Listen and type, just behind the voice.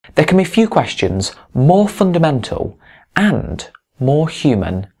There can be few questions more fundamental and more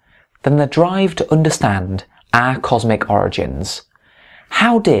human than the drive to understand our cosmic origins.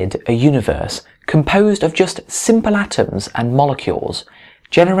 How did a universe composed of just simple atoms and molecules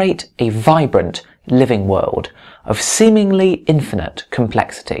generate a vibrant, living world of seemingly infinite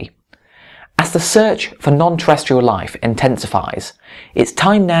complexity? As the search for non-terrestrial life intensifies, it's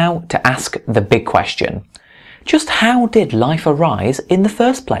time now to ask the big question. Just how did life arise in the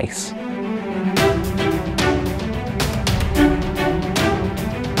first place?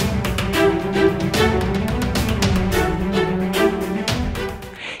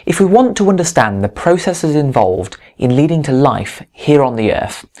 If we want to understand the processes involved in leading to life here on the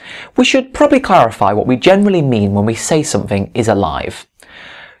Earth, we should probably clarify what we generally mean when we say something is alive.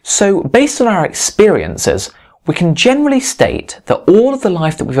 So, based on our experiences, we can generally state that all of the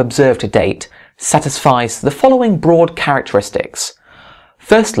life that we've observed to date satisfies the following broad characteristics.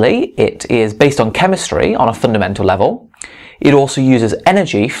 Firstly, it is based on chemistry on a fundamental level. It also uses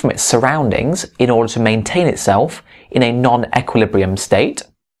energy from its surroundings in order to maintain itself in a non-equilibrium state.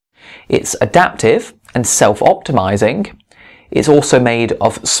 It's adaptive and self-optimizing. It's also made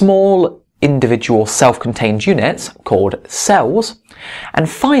of small individual self-contained units called cells. And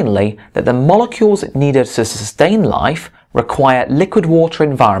finally, that the molecules needed to sustain life require liquid water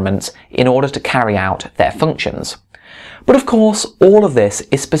environments in order to carry out their functions. But of course, all of this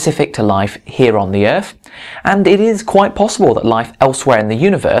is specific to life here on the Earth, and it is quite possible that life elsewhere in the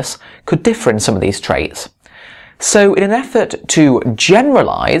universe could differ in some of these traits. So in an effort to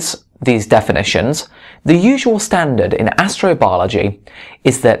generalize these definitions, the usual standard in astrobiology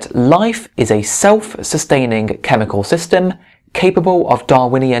is that life is a self-sustaining chemical system capable of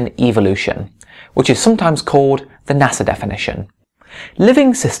Darwinian evolution, which is sometimes called the NASA definition.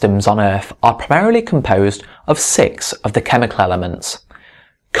 Living systems on Earth are primarily composed of 6 of the chemical elements: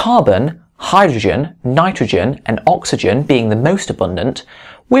 carbon, hydrogen, nitrogen and oxygen being the most abundant,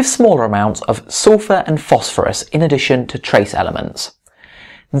 with smaller amounts of sulfur and phosphorus in addition to trace elements.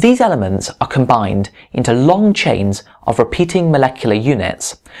 These elements are combined into long chains of repeating molecular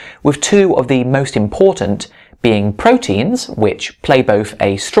units, with 2 of the most important being proteins, which play both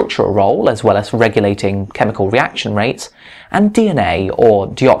a structural role as well as regulating chemical reaction rates, and DNA, or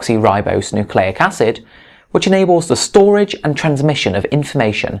deoxyribose nucleic acid, which enables the storage and transmission of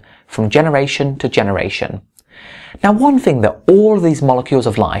information from generation to generation. Now, one thing that all of these molecules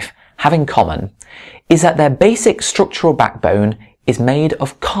of life have in common is that their basic structural backbone is made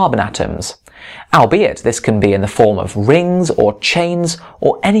of carbon atoms, albeit this can be in the form of rings or chains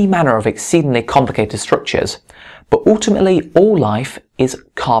or any manner of exceedingly complicated structures, but ultimately all life is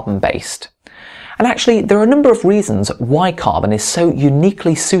carbon-based. And actually, there are a number of reasons why carbon is so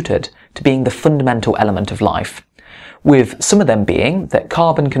uniquely suited to being the fundamental element of life, with some of them being that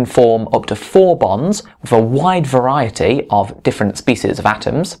carbon can form up to 4 bonds with a wide variety of different species of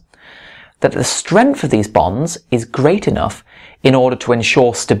atoms, that the strength of these bonds is great enough in order to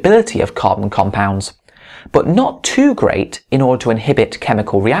ensure stability of carbon compounds, but not too great in order to inhibit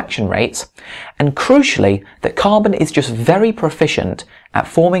chemical reaction rates, and crucially that carbon is just very proficient at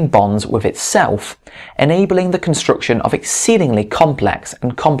forming bonds with itself, enabling the construction of exceedingly complex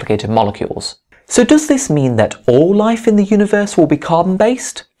and complicated molecules. So does this mean that all life in the universe will be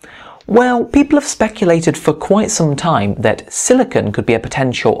carbon-based? Well, people have speculated for quite some time that silicon could be a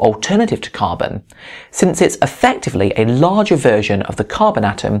potential alternative to carbon, since it's effectively a larger version of the carbon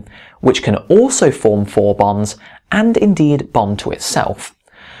atom, which can also form 4 bonds and indeed bond to itself.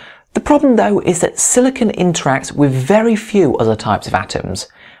 The problem though is that silicon interacts with very few other types of atoms,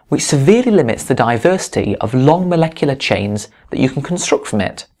 which severely limits the diversity of long molecular chains that you can construct from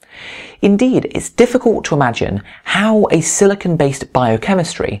it. Indeed, it's difficult to imagine how a silicon-based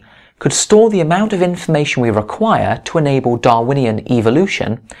biochemistry could store the amount of information we require to enable Darwinian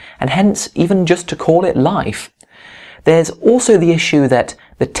evolution, and hence even just to call it life. There's also the issue that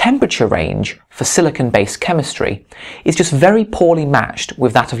the temperature range for silicon-based chemistry is just very poorly matched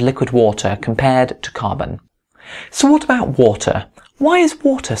with that of liquid water compared to carbon. So what about water? Why is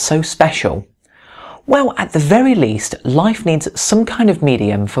water so special? Well, at the very least, life needs some kind of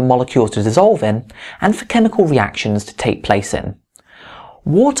medium for molecules to dissolve in and for chemical reactions to take place in.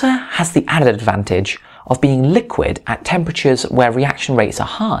 Water has the added advantage of being liquid at temperatures where reaction rates are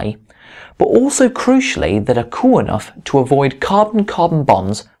high, but also crucially that are cool enough to avoid carbon-carbon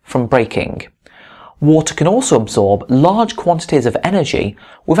bonds from breaking. Water can also absorb large quantities of energy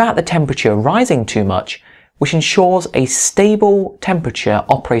without the temperature rising too much, which ensures a stable temperature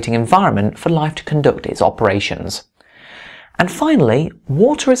operating environment for life to conduct its operations. And finally,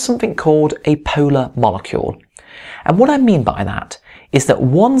 water is something called a polar molecule. And what I mean by that is that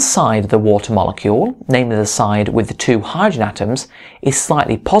one side of the water molecule, namely the side with the two hydrogen atoms, is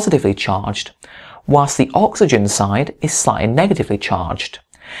slightly positively charged, whilst the oxygen side is slightly negatively charged.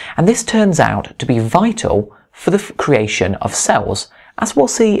 And this turns out to be vital for the creation of cells, as we'll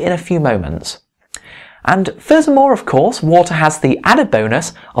see in a few moments. And furthermore, of course, water has the added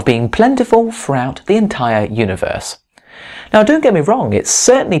bonus of being plentiful throughout the entire universe. Now, don't get me wrong, it's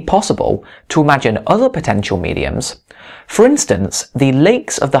certainly possible to imagine other potential mediums. For instance, the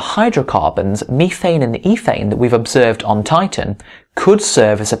lakes of the hydrocarbons methane and ethane that we've observed on Titan could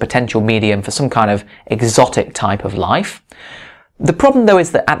serve as a potential medium for some kind of exotic type of life. The problem though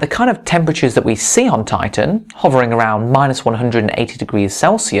is that at the kind of temperatures that we see on Titan, hovering around -180 degrees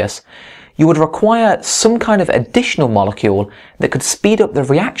Celsius, you would require some kind of additional molecule that could speed up the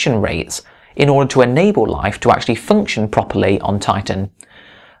reaction rates in order to enable life to actually function properly on Titan.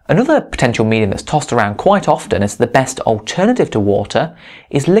 Another potential medium that's tossed around quite often as the best alternative to water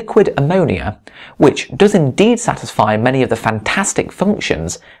is liquid ammonia, which does indeed satisfy many of the fantastic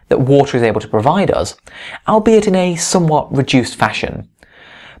functions that water is able to provide us, albeit in a somewhat reduced fashion.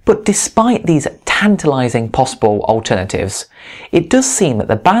 But despite these tantalising possible alternatives, it does seem that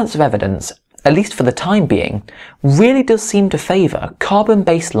the balance of evidence, at least for the time being, really does seem to favour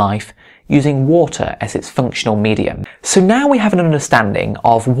carbon-based life using water as its functional medium. So now we have an understanding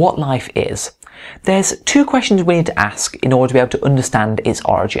of what life is. There's two questions we need to ask in order to be able to understand its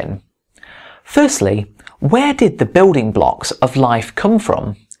origin. Firstly, where did the building blocks of life come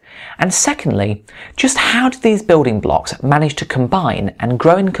from? And secondly, just how did these building blocks manage to combine and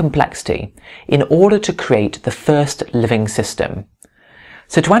grow in complexity in order to create the first living system?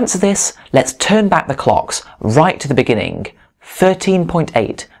 So to answer this, let's turn back the clocks right to the beginning,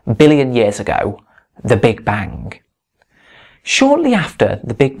 13.8 billion years ago, the Big Bang. Shortly after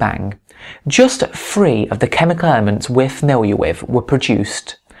the Big Bang, just 3 of the chemical elements we're familiar with were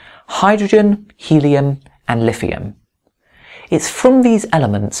produced: hydrogen, helium, and lithium. It's from these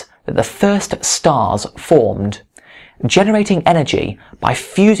elements that the first stars formed, generating energy by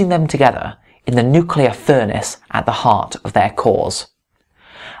fusing them together in the nuclear furnace at the heart of their cores.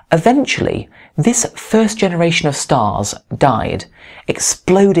 Eventually, this first generation of stars died,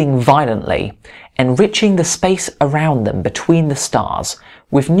 exploding violently, enriching the space around them between the stars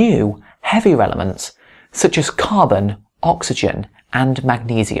with new, heavier elements such as carbon, oxygen, and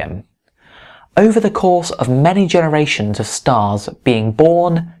magnesium. Over the course of many generations of stars being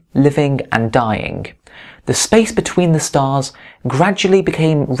born, living, and dying, the space between the stars gradually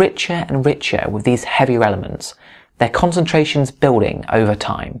became richer and richer with these heavier elements, their concentrations building over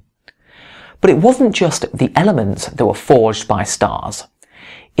time. But it wasn't just the elements that were forged by stars.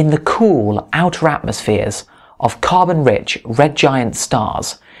 In the cool outer atmospheres of carbon-rich red giant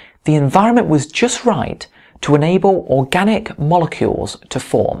stars, the environment was just right to enable organic molecules to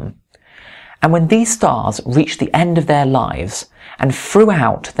form. And when these stars reached the end of their lives and threw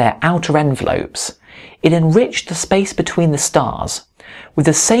out their outer envelopes, it enriched the space between the stars with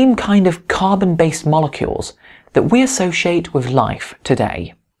the same kind of carbon-based molecules that we associate with life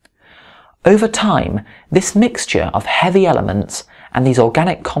today. Over time, this mixture of heavy elements and these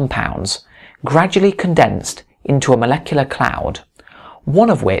organic compounds gradually condensed into a molecular cloud, one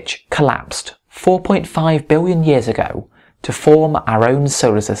of which collapsed 4.5 billion years ago to form our own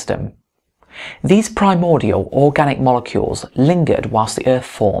solar system. These primordial organic molecules lingered whilst the Earth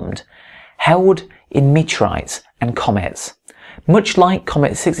formed, held in meteorites and comets, much like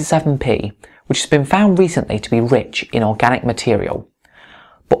Comet 67P, which has been found recently to be rich in organic material.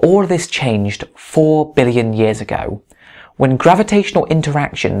 But all of this changed 4 billion years ago, when gravitational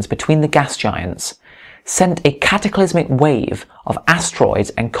interactions between the gas giants sent a cataclysmic wave of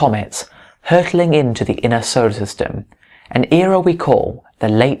asteroids and comets hurtling into the inner solar system, an era we call the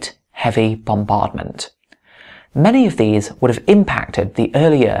Late Heavy Bombardment. Many of these would have impacted the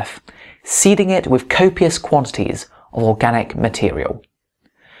early Earth, seeding it with copious quantities of organic material.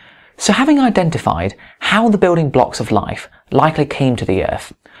 So having identified how the building blocks of life likely came to the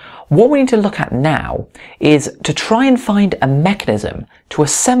Earth, what we need to look at now is to try and find a mechanism to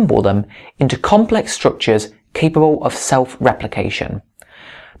assemble them into complex structures capable of self-replication.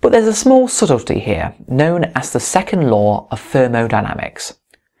 But there's a small subtlety here, known as the Second Law of Thermodynamics.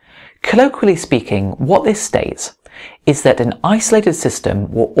 Colloquially speaking, what this states is that an isolated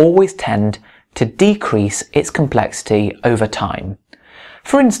system will always tend to decrease its complexity over time.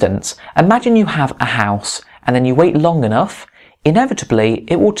 For instance, imagine you have a house and then you wait long enough, inevitably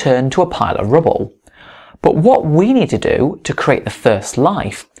it will turn to a pile of rubble. But what we need to do to create the first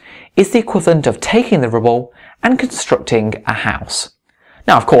life is the equivalent of taking the rubble and constructing a house.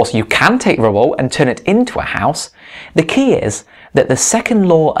 Now, of course, you can take rubble and turn it into a house. The key is that the second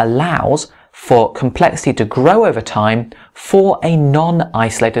law allows for complexity to grow over time for a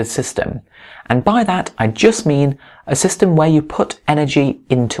non-isolated system. And by that, I just mean a system where you put energy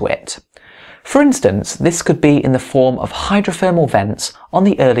into it. For instance, this could be in the form of hydrothermal vents on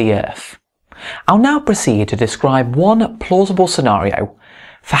the early Earth. I'll now proceed to describe one plausible scenario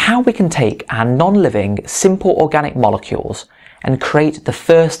for how we can take our non-living simple organic molecules and create the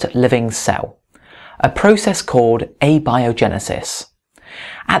first living cell, a process called abiogenesis.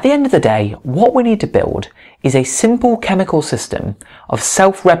 At the end of the day, what we need to build is a simple chemical system of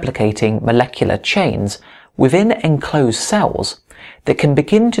self-replicating molecular chains within enclosed cells that can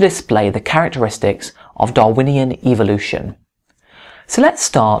begin to display the characteristics of Darwinian evolution. So let's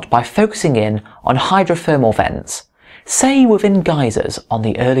start by focusing in on hydrothermal vents, say within geysers on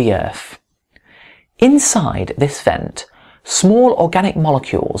the early Earth. Inside this vent, small organic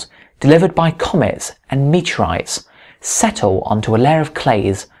molecules delivered by comets and meteorites settle onto a layer of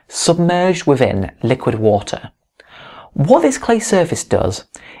clays submerged within liquid water. What this clay surface does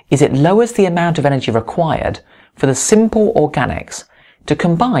is it lowers the amount of energy required for the simple organics to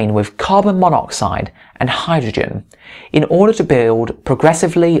combine with carbon monoxide and hydrogen in order to build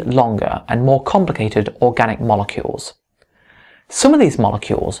progressively longer and more complicated organic molecules. Some of these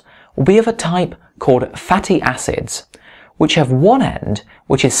molecules will be of a type called fatty acids, which have one end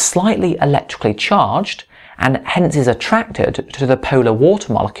which is slightly electrically charged and hence is attracted to the polar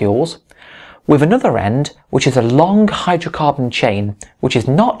water molecules, with another end which is a long hydrocarbon chain which is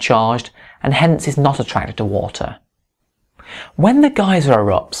not charged and hence is not attracted to water. When the geyser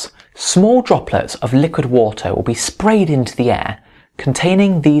erupts, small droplets of liquid water will be sprayed into the air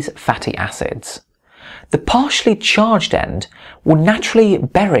containing these fatty acids. The partially charged end will naturally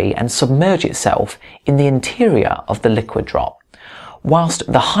bury and submerge itself in the interior of the liquid drop, whilst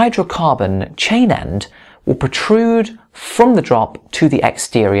the hydrocarbon chain end will protrude from the drop to the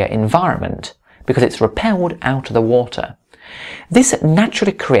exterior environment because it's repelled out of the water. This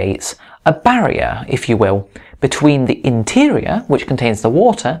naturally creates a barrier, if you will, between the interior, which contains the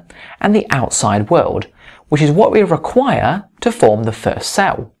water, and the outside world, which is what we require to form the first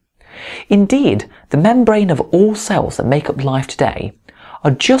cell. Indeed, the membrane of all cells that make up life today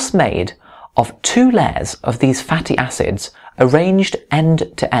are just made of two layers of these fatty acids arranged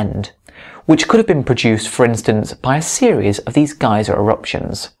end to end, which could have been produced, for instance, by a series of these geyser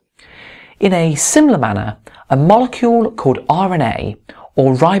eruptions. In a similar manner, a molecule called RNA,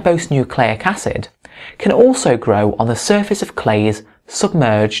 or ribose nucleic acid, can also grow on the surface of clays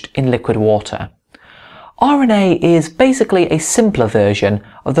submerged in liquid water. RNA is basically a simpler version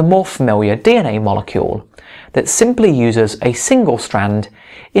of the more familiar DNA molecule that simply uses a single strand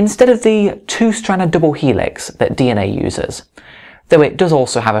instead of the two-stranded double helix that DNA uses, though it does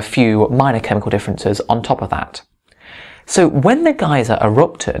also have a few minor chemical differences on top of that. So when the geyser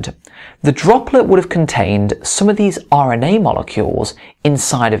erupted, the droplet would have contained some of these RNA molecules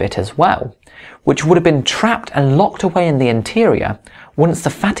inside of it as well, which would have been trapped and locked away in the interior once the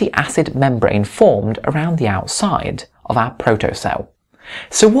fatty acid membrane formed around the outside of our protocell.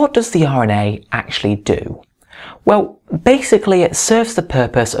 So what does the RNA actually do? Well, basically it serves the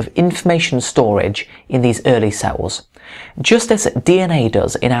purpose of information storage in these early cells, just as DNA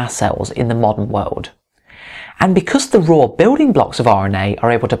does in our cells in the modern world. And because the raw building blocks of RNA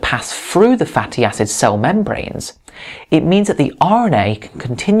are able to pass through the fatty acid cell membranes, it means that the RNA can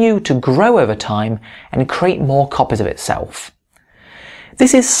continue to grow over time and create more copies of itself.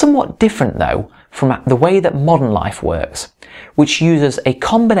 This is somewhat different though from the way that modern life works, which uses a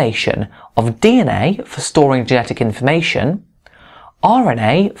combination of DNA for storing genetic information,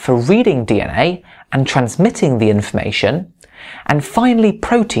 RNA for reading DNA and transmitting the information, and finally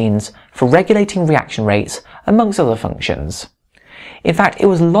proteins for regulating reaction rates amongst other functions. In fact, it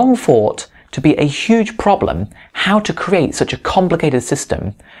was long thought to be a huge problem how to create such a complicated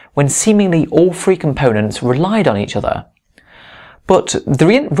system when seemingly all three components relied on each other. But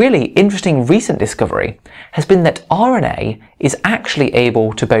the really interesting recent discovery has been that RNA is actually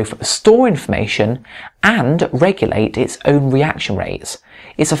able to both store information and regulate its own reaction rates.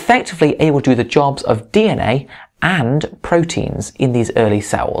 It's effectively able to do the jobs of DNA and proteins in these early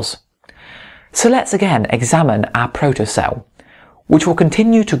cells. So let's again examine our protocell, which will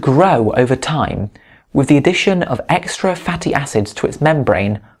continue to grow over time with the addition of extra fatty acids to its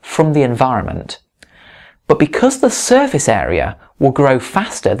membrane from the environment. But because the surface area will grow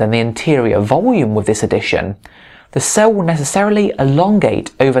faster than the interior volume with this addition, the cell will necessarily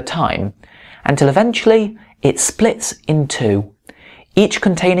elongate over time until eventually it splits in two, each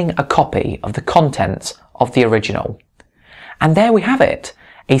containing a copy of the contents of the original. And there we have it,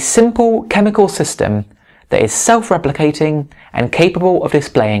 a simple chemical system that is self-replicating and capable of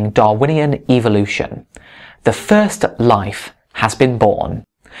displaying Darwinian evolution. The first life has been born.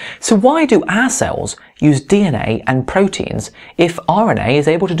 So why do our cells use DNA and proteins if RNA is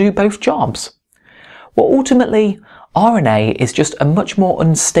able to do both jobs? Well, ultimately, RNA is just a much more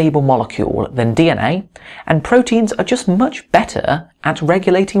unstable molecule than DNA, and proteins are just much better at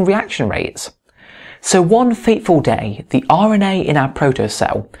regulating reaction rates. So one fateful day, the RNA in our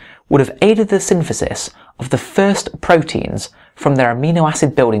protocell would have aided the synthesis of the first proteins from their amino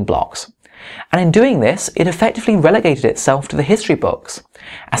acid building blocks. And in doing this, it effectively relegated itself to the history books,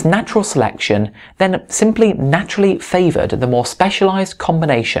 as natural selection then simply naturally favoured the more specialised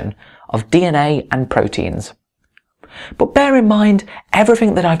combination of DNA and proteins. But bear in mind,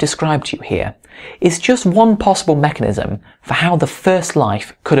 everything that I've described to you here is just one possible mechanism for how the first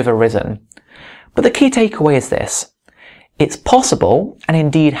life could have arisen. But the key takeaway is this: it's possible, and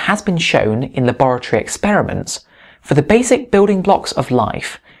indeed has been shown in laboratory experiments, for the basic building blocks of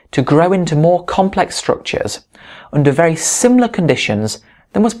life to grow into more complex structures under very similar conditions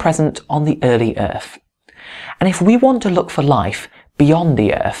than was present on the early Earth. And if we want to look for life beyond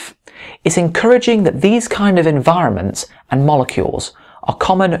the Earth, it's encouraging that these kind of environments and molecules are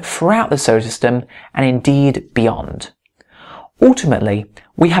common throughout the solar system and indeed beyond. Ultimately,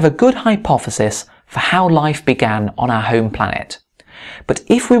 we have a good hypothesis for how life began on our home planet. But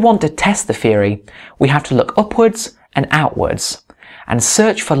if we want to test the theory, we have to look upwards and outwards and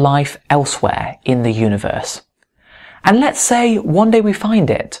search for life elsewhere in the universe. And let's say one day we find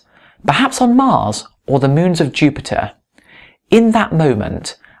it, perhaps on Mars or the moons of Jupiter. In that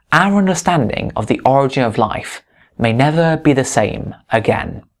moment, our understanding of the origin of life may never be the same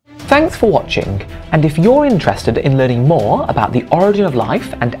again. Thanks for watching, and if you're interested in learning more about the origin of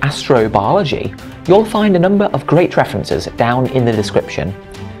life and astrobiology, you'll find a number of great references down in the description.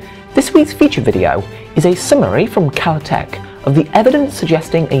 This week's feature video is a summary from Caltech of the evidence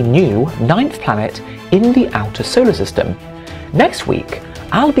suggesting a new 9th planet in the outer solar system. Next week,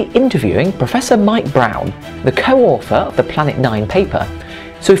 I'll be interviewing Professor Mike Brown, the co-author of the Planet 9 paper.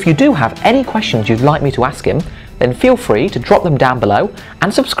 So if you do have any questions you'd like me to ask him, then feel free to drop them down below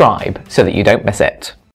and subscribe so that you don't miss it.